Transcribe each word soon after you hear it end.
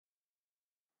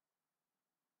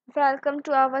Welcome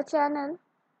to our channel.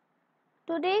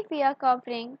 Today we are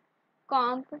covering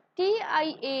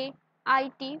CompTIA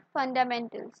IT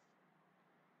fundamentals.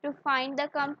 To find the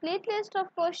complete list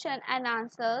of questions and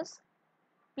answers,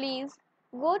 please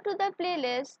go to the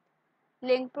playlist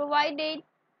link provided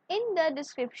in the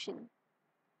description.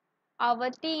 Our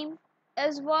team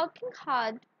is working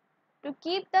hard to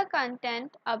keep the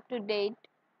content up to date.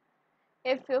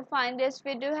 If you find this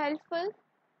video helpful,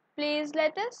 please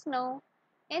let us know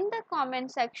in the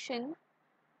comment section.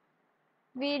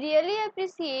 We really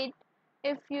appreciate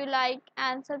if you like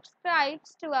and subscribe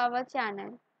to our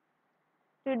channel.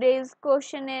 Today's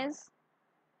question is: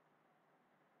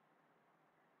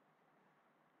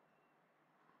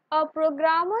 a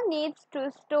programmer needs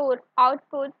to store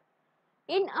output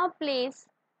in a place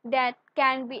that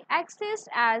can be accessed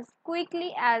as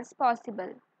quickly as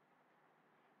possible.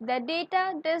 The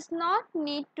data does not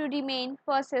need to remain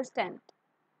persistent.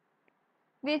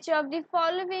 Which of the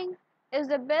following is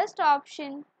the best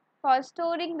option for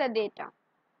storing the data?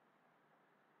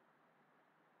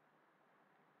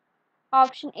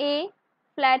 Option A,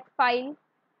 flat file.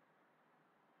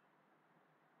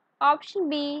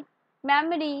 Option B,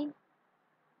 memory.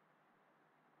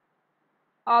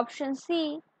 Option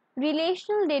C,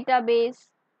 relational database.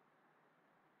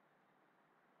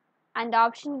 And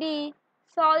option D,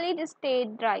 solid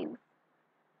state drive.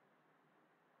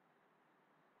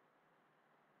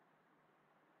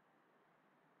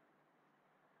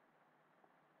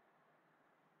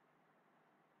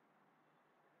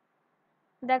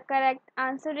 The correct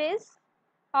answer is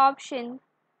option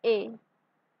A.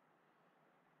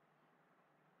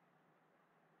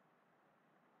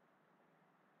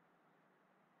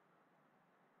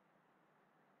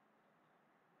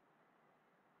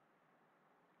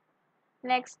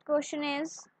 Next question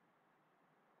is: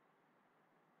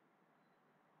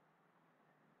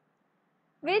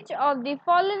 which of the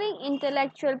following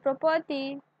intellectual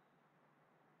property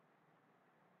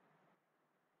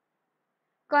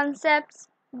concepts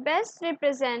best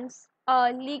represents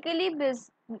a legally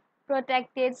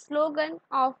protected slogan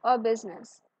of a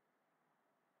business?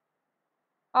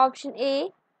 Option A,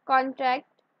 contract.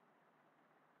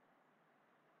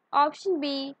 Option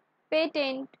B,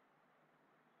 patent.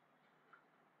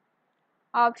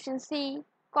 Option C,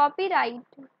 copyright.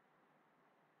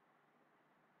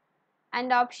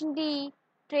 And option D,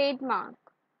 trademark.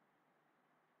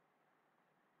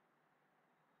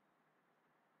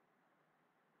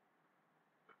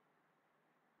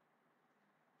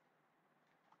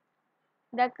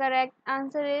 The correct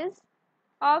answer is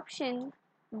option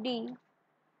D.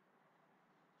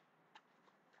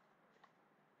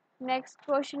 Next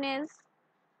question is: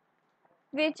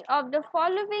 which of the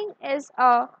following is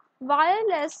a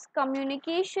wireless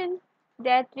communication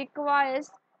that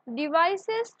requires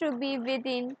devices to be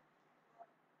within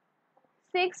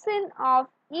 6 in of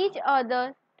each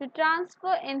other to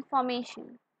transfer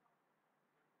information?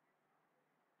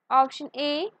 Option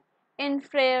A,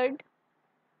 infrared.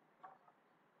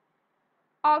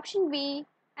 Option B,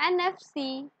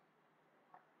 NFC.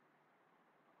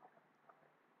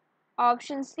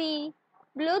 Option C,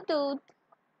 Bluetooth.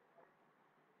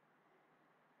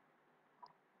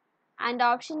 And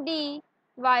option D,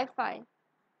 Wi-Fi.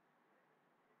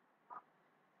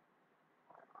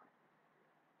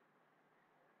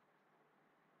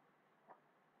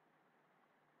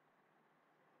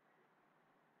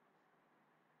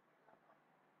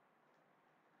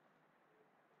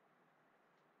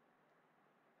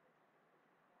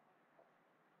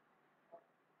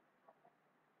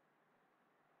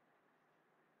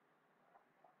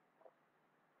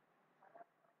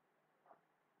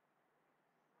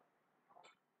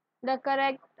 The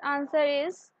correct answer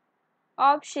is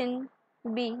option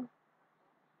B.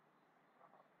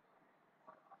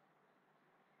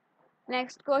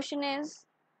 Next question is: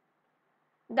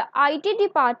 the IT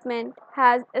department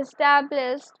has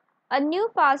established a new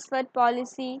password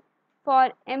policy for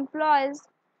employees.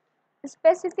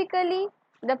 Specifically,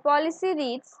 the policy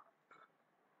reads: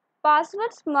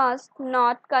 passwords must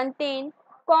not contain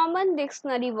common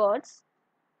dictionary words.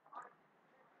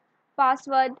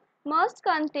 Password must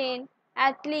contain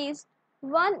at least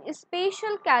one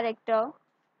special character.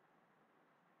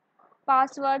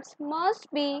 Passwords must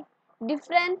be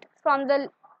different from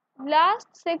the last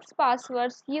 6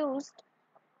 passwords used.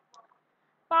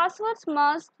 Passwords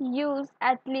must use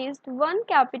at least one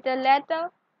capital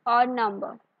letter or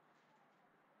number.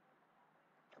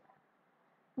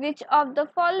 Which of the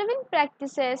following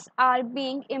practices are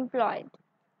being employed?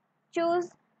 Choose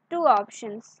 2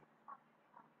 options.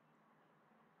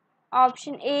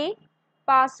 Option A,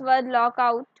 password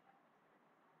lockout.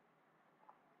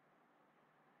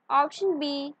 Option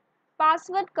B,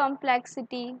 password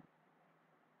complexity.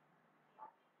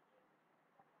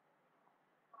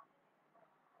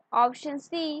 Option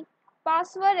C,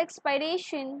 password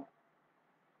expiration.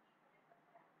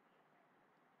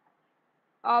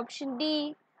 Option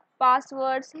D,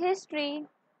 passwords history.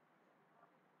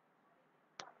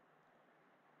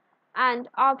 And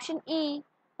option E,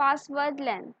 password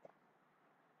length.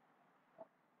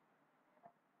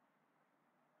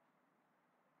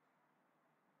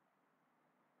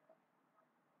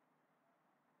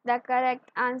 The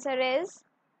correct answer is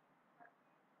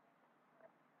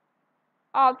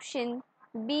option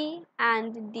B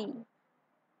and D.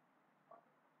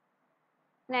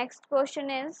 Next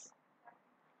question is,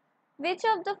 which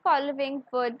of the following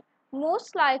would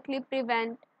most likely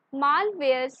prevent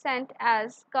malware sent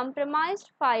as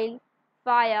compromised file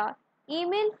via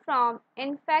email from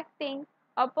infecting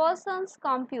a person's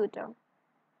computer?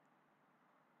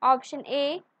 Option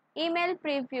A, email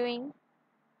previewing.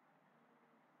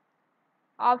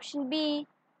 Option B,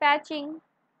 patching.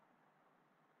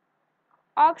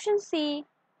 Option C,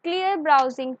 clear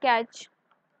browsing cache.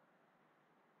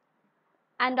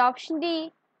 And option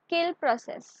D, kill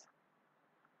process.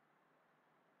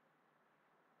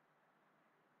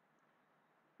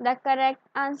 The correct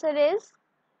answer is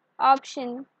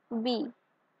option B.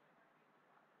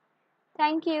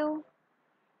 Thank you.